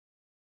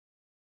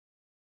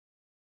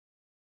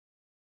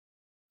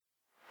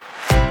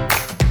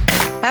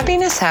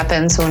Happiness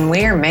happens when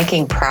we are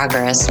making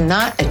progress,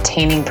 not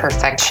attaining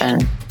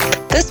perfection.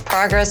 This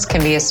progress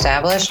can be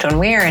established when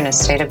we are in a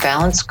state of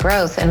balanced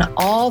growth in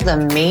all the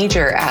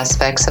major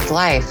aspects of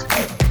life.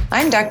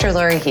 I'm Dr.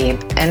 Lori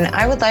Heap, and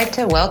I would like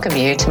to welcome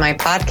you to my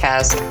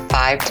podcast,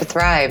 5 to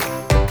Thrive,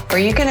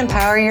 where you can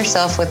empower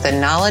yourself with the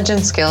knowledge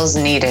and skills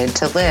needed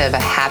to live a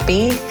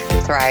happy,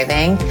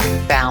 thriving,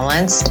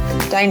 balanced,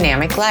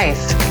 dynamic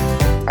life.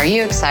 Are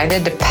you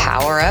excited to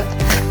power up?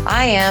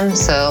 I am,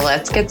 so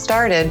let's get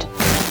started.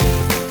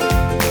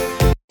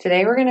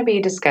 Today we're going to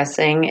be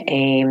discussing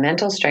a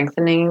mental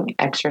strengthening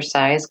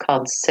exercise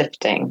called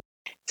sifting.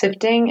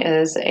 Sifting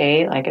is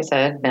like I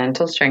said,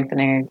 mental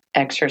strengthening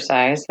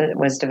exercise that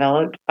was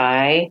developed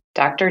by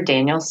Dr.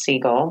 Daniel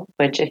Siegel,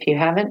 which if you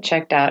haven't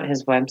checked out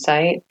his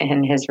website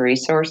and his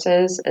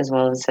resources, as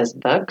well as his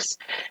books,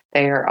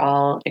 they are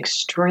all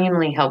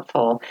extremely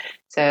helpful.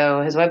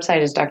 So his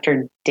website is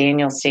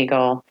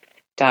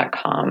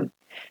drdanielsiegel.com.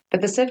 But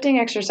the sifting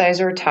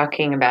exercise we're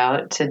talking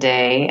about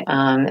today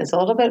is a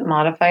little bit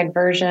modified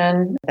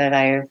version that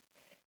I've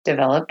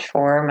developed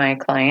for my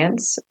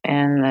clients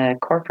in the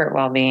corporate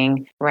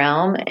well-being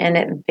realm, and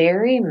it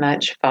very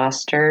much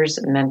fosters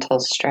mental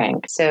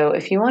strength. So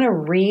if you want to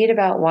read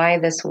about why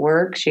this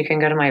works, you can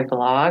go to my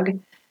blog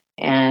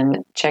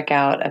and check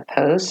out a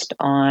post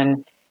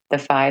on the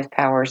 5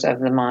 powers of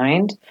the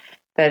mind.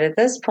 But at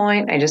this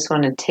point, I just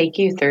want to take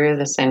you through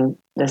this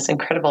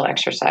incredible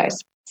exercise.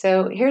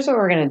 So here's what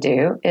we're going to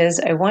do is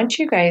I want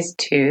you guys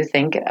to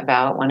think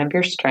about one of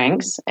your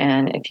strengths.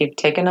 And if you've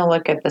taken a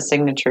look at the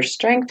signature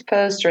strength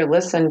post or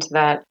listened to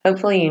that,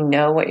 hopefully you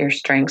know what your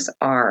strengths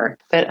are.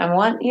 But I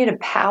want you to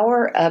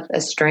power up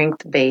a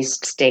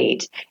strength-based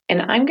state.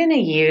 And I'm going to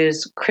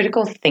use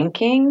critical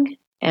thinking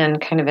and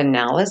kind of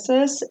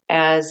analysis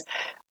as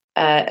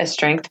a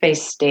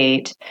strength-based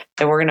state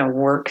that we're going to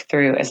work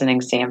through as an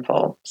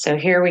example. So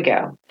here we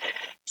go.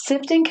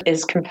 Sifting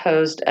is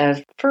composed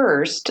of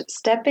first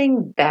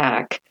stepping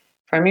back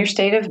from your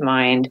state of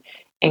mind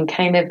and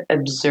kind of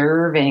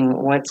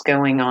observing what's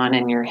going on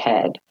in your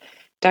head.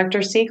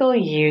 Dr. Siegel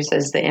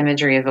uses the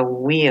imagery of a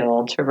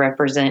wheel to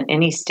represent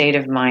any state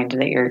of mind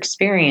that you're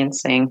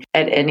experiencing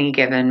at any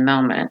given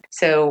moment.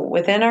 So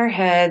within our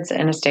heads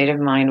and a state of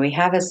mind, we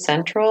have a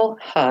central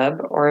hub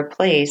or a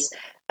place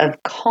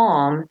of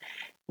calm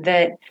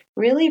that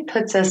really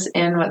puts us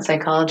in what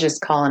psychologists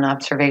call an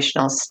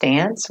observational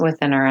stance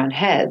within our own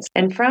heads.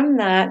 And from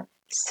that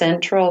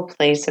central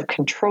place of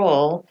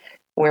control,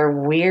 where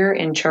we're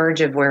in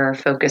charge of where our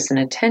focus and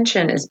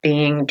attention is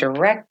being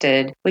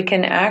directed, we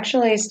can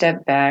actually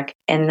step back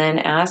and then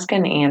ask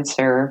and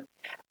answer,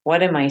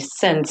 what am I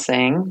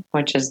sensing,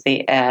 which is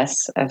the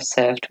S of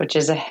SIFT, which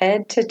is a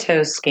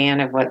head-to-toe scan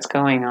of what's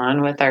going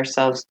on with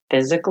ourselves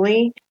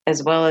physically,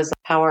 as well as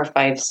how our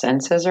 5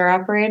 senses are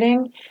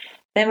operating.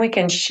 Then we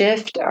can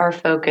shift our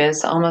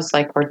focus almost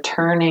like we're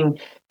turning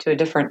to a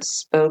different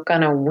spoke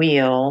on a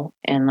wheel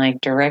and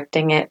like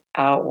directing it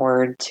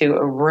outward to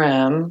a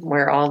room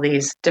where all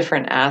these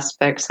different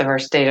aspects of our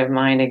state of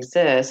mind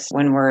exist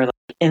when we're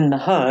in the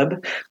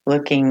hub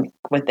looking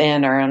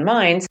within our own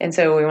minds. And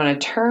so we want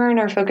to turn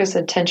our focus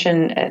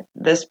attention at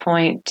this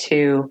point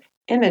to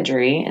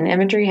imagery, and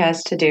imagery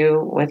has to do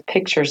with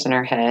pictures in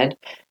our head.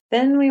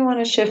 Then we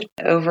want to shift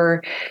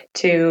over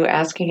to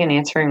asking and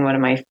answering, what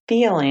am I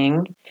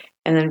feeling?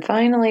 And then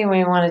finally,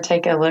 we want to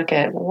take a look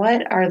at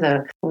what are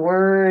the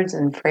words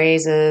and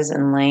phrases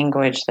and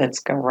language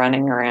that's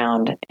running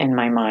around in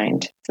my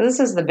mind. So this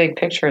is the big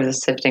picture of the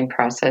sifting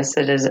process.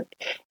 It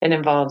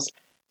involves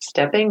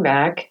stepping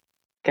back,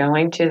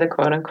 going to the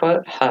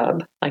quote-unquote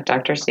hub, like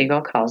Dr. Siegel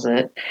calls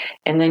it,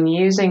 and then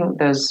using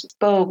those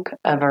spoke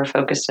of our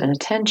focus and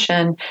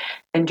attention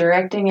and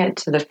directing it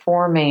to the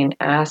 4 main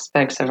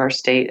aspects of our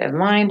state of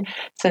mind: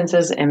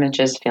 senses,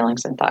 images,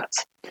 feelings, and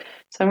thoughts.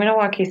 So I'm going to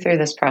walk you through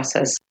this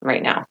process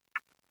right now.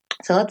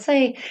 So let's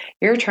say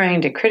you're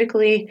trying to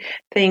critically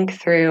think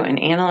through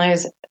and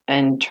analyze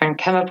and try and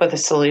come up with a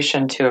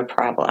solution to a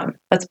problem.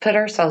 Let's put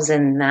ourselves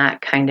in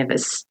that kind of a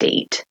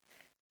state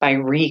by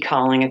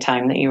recalling a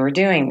time that you were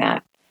doing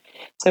that.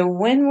 So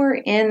when we're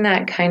in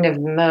that kind of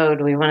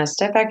mode, we want to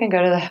step back and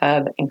go to the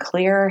hub and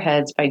clear our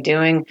heads by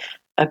doing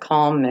a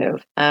calm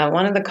move.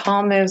 One of the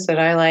calm moves that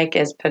I like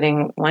is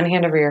putting one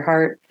hand over your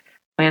heart,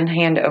 one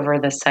hand over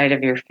the side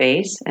of your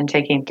face, and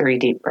taking 3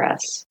 deep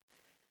breaths.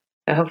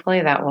 So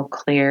hopefully that will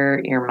clear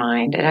your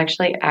mind. It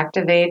actually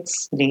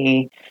activates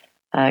the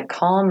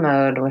calm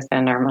mode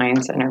within our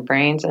minds and our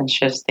brains and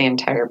shifts the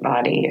entire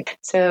body.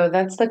 So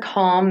that's the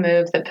calm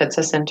move that puts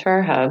us into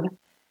our hub.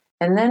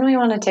 And then we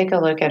want to take a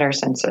look at our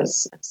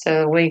senses.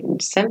 So we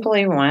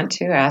simply want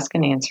to ask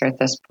and answer at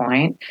this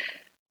point,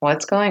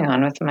 what's going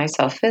on with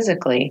myself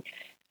physically?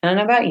 I don't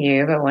know about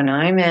you, but when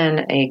I'm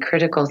in a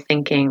critical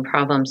thinking,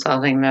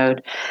 problem-solving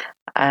mode,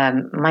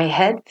 my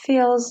head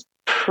feels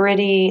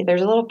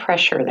there's a little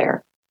pressure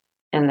there.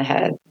 in the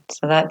head.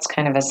 So that's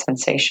kind of a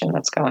sensation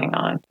that's going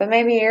on. But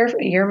maybe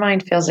your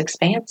mind feels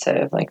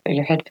expansive, like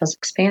your head feels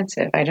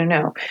expansive. I don't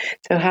know.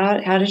 So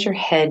how does your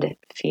head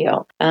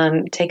feel?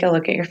 Take a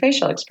look at your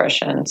facial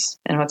expressions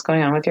and what's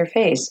going on with your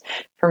face.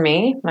 For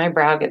me, my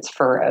brow gets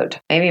furrowed.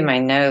 Maybe my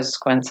nose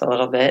squints a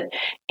little bit,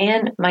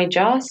 and my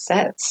jaw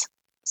sets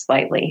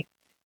slightly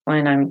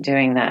when I'm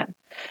doing that.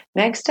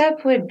 Next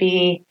up would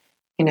be,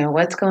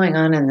 what's going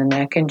on in the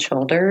neck and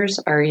shoulders?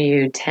 Are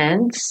you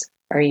tense?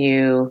 Are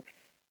you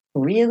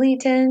really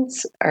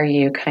tense? Are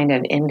you kind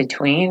of in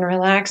between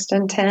relaxed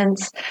and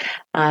tense?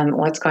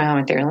 What's going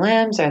on with your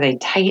limbs? Are they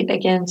tight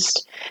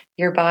against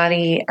your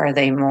body? Are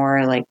they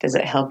more like, does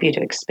it help you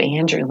to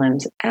expand your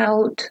limbs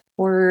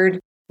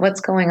outward?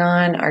 What's going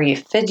on? Are you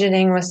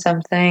fidgeting with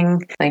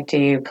something? Like, do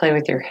you play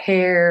with your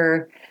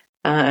hair?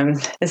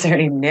 Is there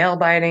any nail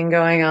biting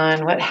going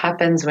on? What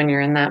happens when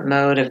you're in that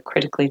mode of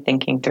critically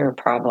thinking through a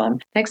problem?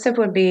 Next up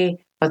would be,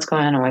 what's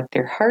going on with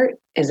your heart?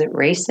 Is it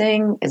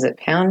racing? Is it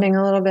pounding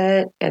a little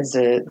bit? Is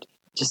it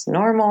just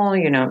normal?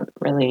 You don't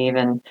really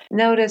even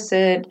notice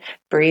it.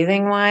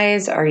 Breathing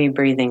wise, are you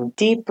breathing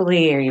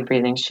deeply? Are you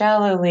breathing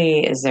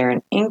shallowly? Is there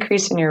an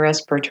increase in your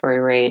respiratory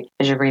rate?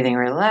 Is your breathing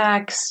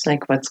relaxed?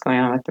 Like, what's going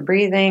on with the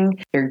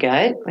breathing? Your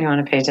gut, we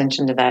want to pay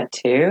attention to that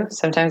too.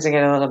 Sometimes I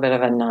get a little bit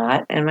of a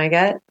knot in my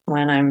gut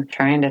when I'm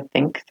trying to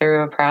think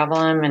through a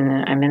problem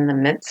and I'm in the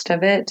midst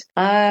of it.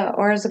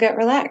 Or is the gut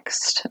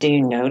relaxed? Do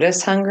you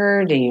notice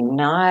hunger? Do you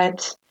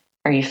not?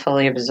 Are you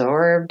fully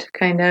absorbed,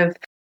 kind of?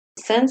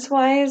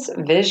 Sense-wise,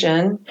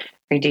 vision,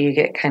 or do you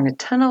get kind of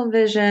tunnel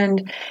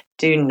visioned?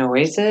 Do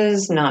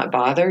noises not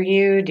bother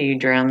you? Do you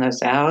drown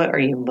those out? Are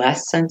you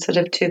less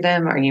sensitive to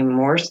them? Are you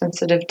more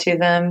sensitive to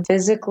them?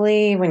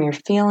 Physically, when you're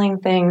feeling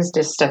things,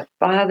 does stuff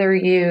bother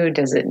you?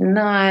 Does it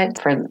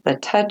not? For the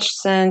touch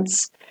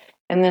sense.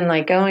 And then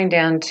like going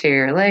down to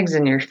your legs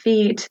and your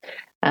feet.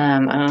 I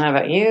don't know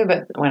about you,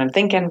 but when I'm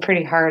thinking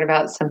pretty hard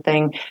about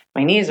something,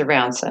 my knees are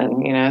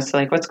bouncing, so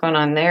like what's going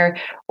on there?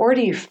 Or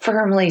do you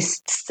firmly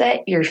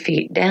set your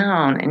feet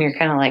down and you're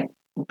kind of like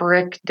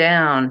brick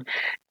down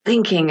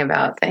thinking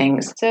about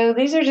things? So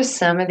these are just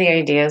some of the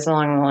ideas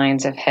along the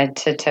lines of head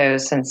to toe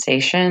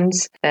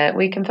sensations that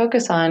we can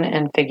focus on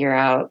and figure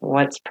out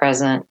what's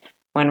present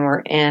when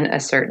we're in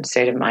a certain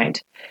state of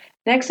mind.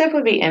 Next up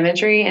would be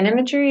imagery, and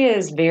imagery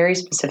is very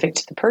specific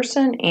to the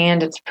person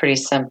and it's pretty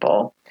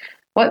simple.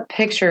 What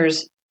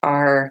pictures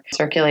are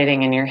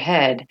circulating in your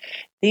head?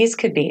 These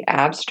could be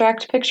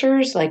abstract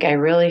pictures, like I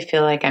really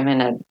feel like I'm in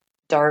a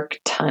dark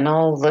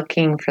tunnel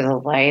looking for the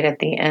light at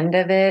the end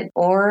of it.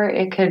 Or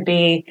it could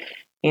be,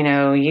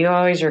 you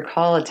always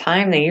recall a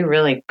time that you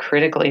really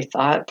critically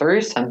thought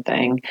through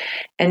something.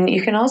 And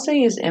you can also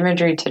use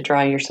imagery to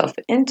draw yourself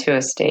into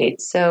a state.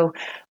 So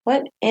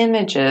what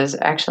images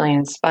actually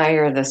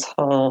inspire this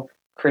whole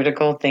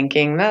critical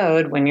thinking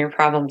mode when you're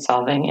problem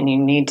solving and you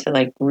need to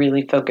like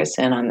really focus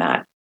in on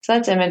that? So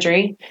that's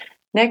imagery.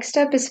 Next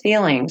up is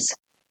feelings.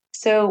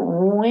 So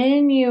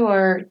when you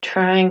are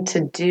trying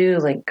to do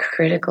like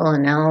critical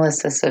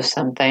analysis of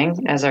something,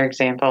 as our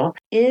example,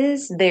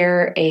 is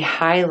there a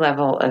high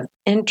level of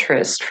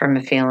interest from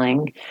a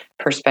feeling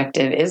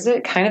perspective? Is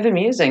it kind of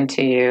amusing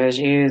to you as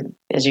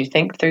you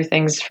think through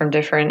things from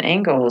different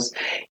angles?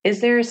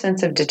 Is there a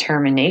sense of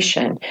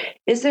determination?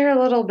 Is there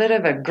a little bit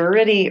of a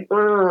gritty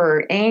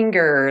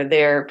anger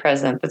there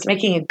present that's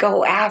making you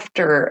go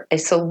after a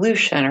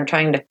solution or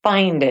trying to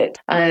find it?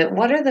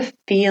 What are the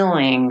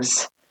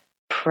feelings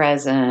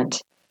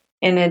present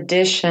in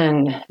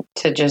addition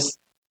to just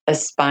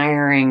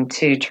aspiring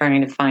to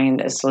trying to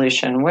find a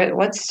solution?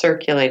 What's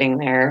circulating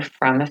there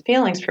from a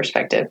feelings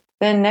perspective?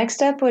 Then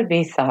next up would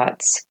be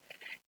thoughts.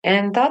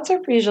 And thoughts are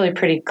usually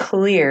pretty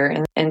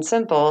clear and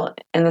simple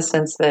in the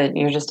sense that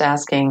you're just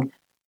asking,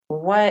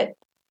 what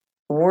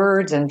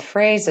words and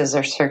phrases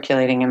are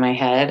circulating in my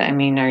head? I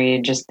mean, are you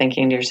just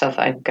thinking to yourself,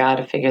 I've got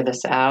to figure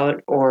this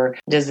out? Or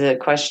does the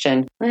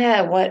question,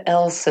 what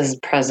else is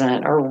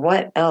present? Or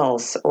what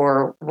else?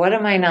 Or what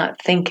am I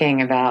not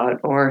thinking about?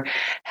 Or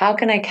how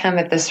can I come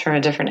at this from a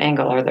different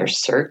angle? Are there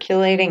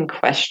circulating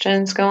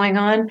questions going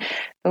on?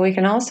 But we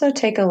can also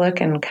take a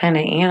look and kind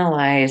of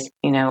analyze,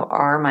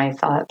 are my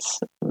thoughts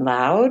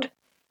loud?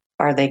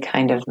 Are they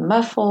kind of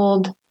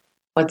muffled?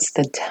 What's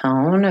the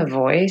tone of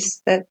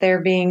voice that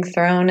they're being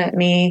thrown at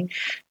me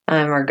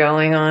or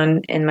going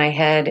on in my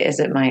head? Is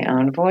it my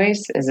own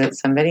voice? Is it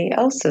somebody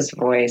else's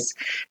voice?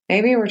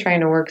 Maybe we're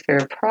trying to work through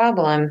a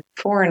problem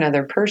for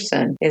another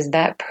person. Is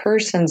that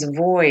person's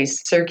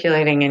voice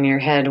circulating in your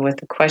head with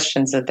the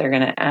questions that they're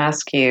going to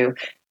ask you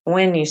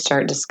when you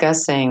start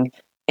discussing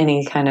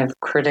any kind of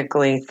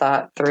critically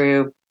thought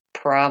through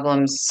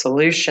problem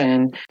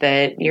solution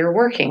that you're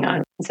working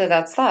on? So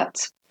that's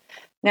thoughts.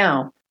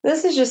 Now,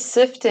 this is just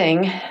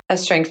sifting a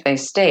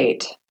strength-based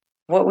state.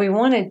 What we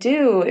want to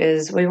do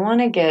is we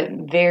want to get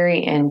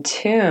very in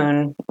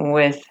tune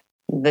with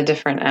the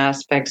different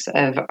aspects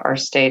of our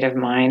state of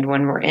mind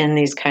when we're in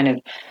these kind of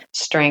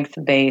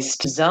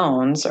strength-based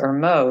zones or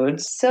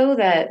modes, so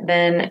that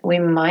then we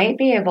might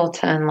be able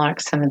to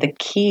unlock some of the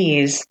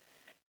keys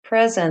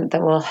present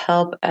that will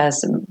help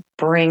us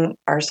bring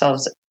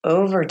ourselves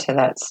over to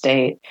that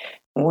state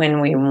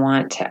when we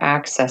want to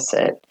access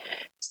it.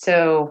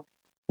 So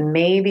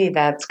maybe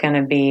that's going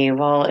to be,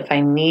 well, if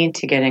I need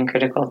to get in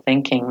critical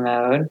thinking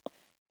mode,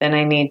 then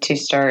I need to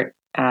start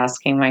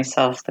asking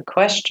myself the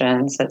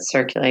questions that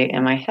circulate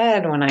in my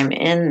head when I'm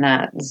in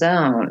that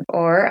zone.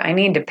 Or I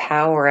need to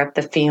power up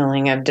the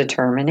feeling of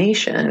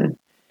determination.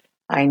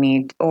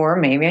 Or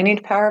maybe I need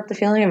to power up the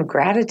feeling of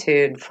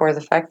gratitude for the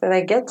fact that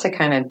I get to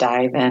kind of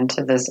dive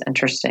into this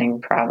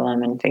interesting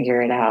problem and figure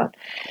it out.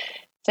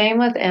 Same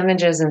with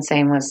images and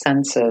same with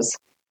senses.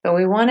 But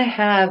we want to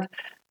have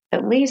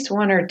at least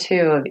one or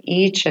two of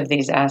each of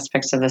these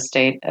aspects of the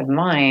state of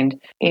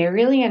mind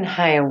really in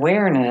high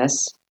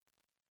awareness,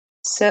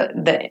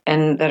 that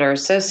are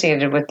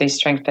associated with these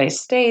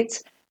strength-based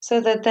states,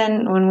 so that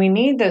then when we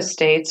need those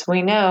states,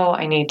 we know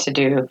I need to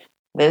do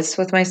this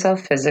with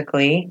myself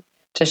physically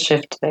to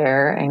shift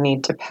there. I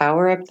need to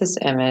power up this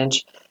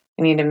image.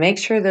 I need to make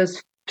sure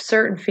those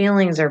certain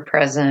feelings are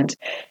present.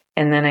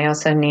 And then I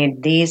also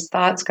need these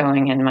thoughts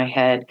going in my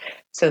head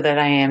so that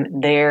I am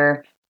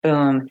there,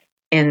 boom,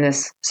 in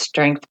this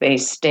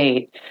strength-based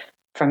state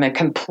from a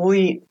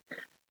complete,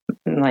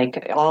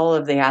 like all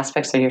of the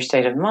aspects of your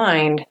state of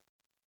mind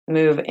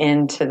move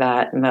into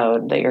that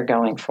mode that you're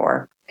going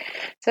for.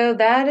 So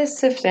that is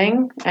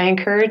sifting. I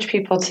encourage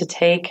people to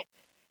take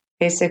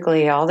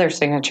basically all their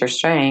signature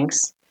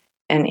strengths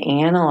and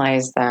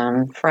analyze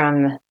them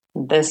from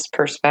this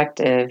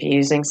perspective,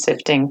 using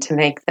sifting to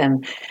make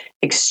them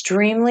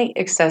extremely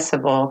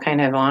accessible,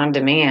 kind of on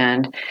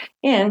demand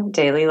in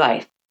daily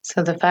life.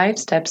 So the 5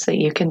 steps that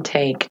you can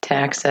take to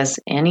access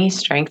any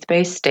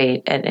strength-based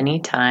state at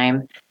any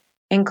time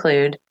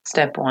include: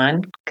 step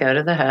 1, go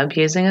to the hub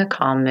using a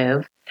calm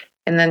move.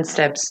 And then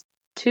steps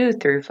 2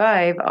 through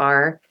 5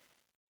 are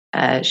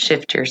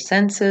shift your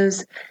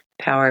senses,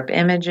 power up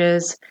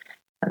images,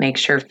 make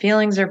sure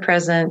feelings are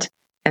present.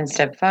 And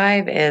step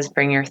 5 is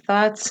bring your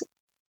thoughts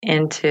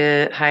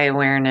into high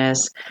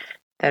awareness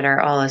that are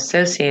all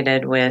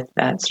associated with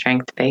that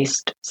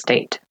strength-based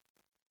state.